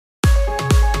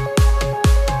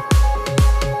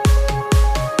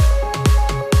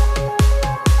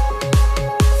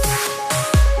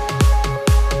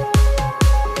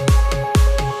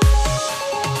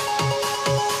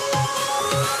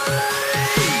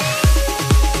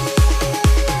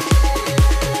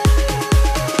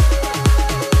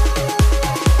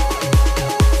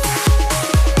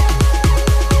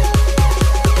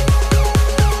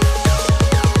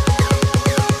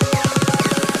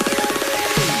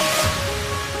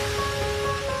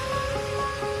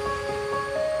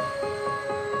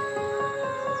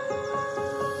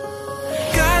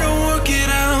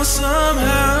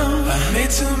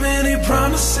too many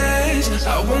promises,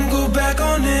 I won't go back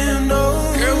on them,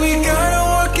 no. Girl, we gotta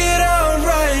work it out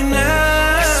right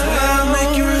now. I swear I'll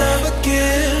make you love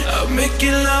again, I'll make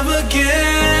you love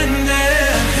again,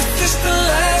 yeah. If this the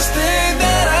last thing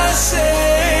that I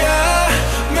say, I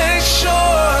make sure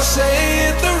I say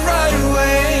it the right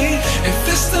way. If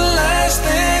it's the last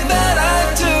thing that I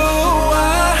do,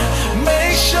 I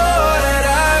make sure that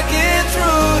I get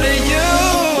through to you.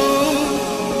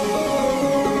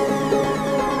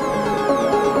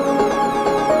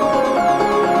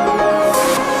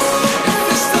 If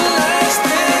it's the last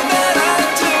thing that I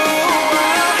do,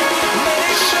 I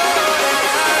make sure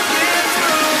that I get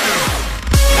through.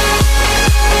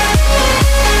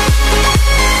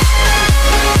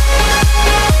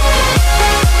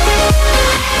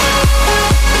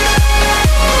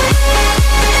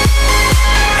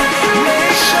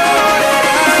 Make sure that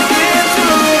I get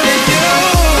through to you.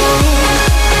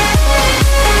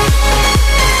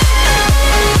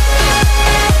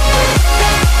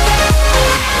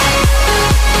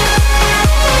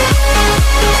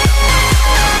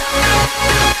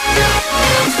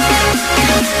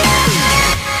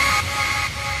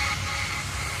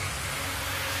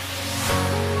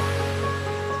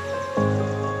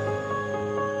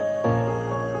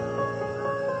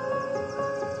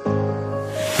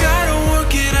 Gotta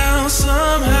work it out somehow.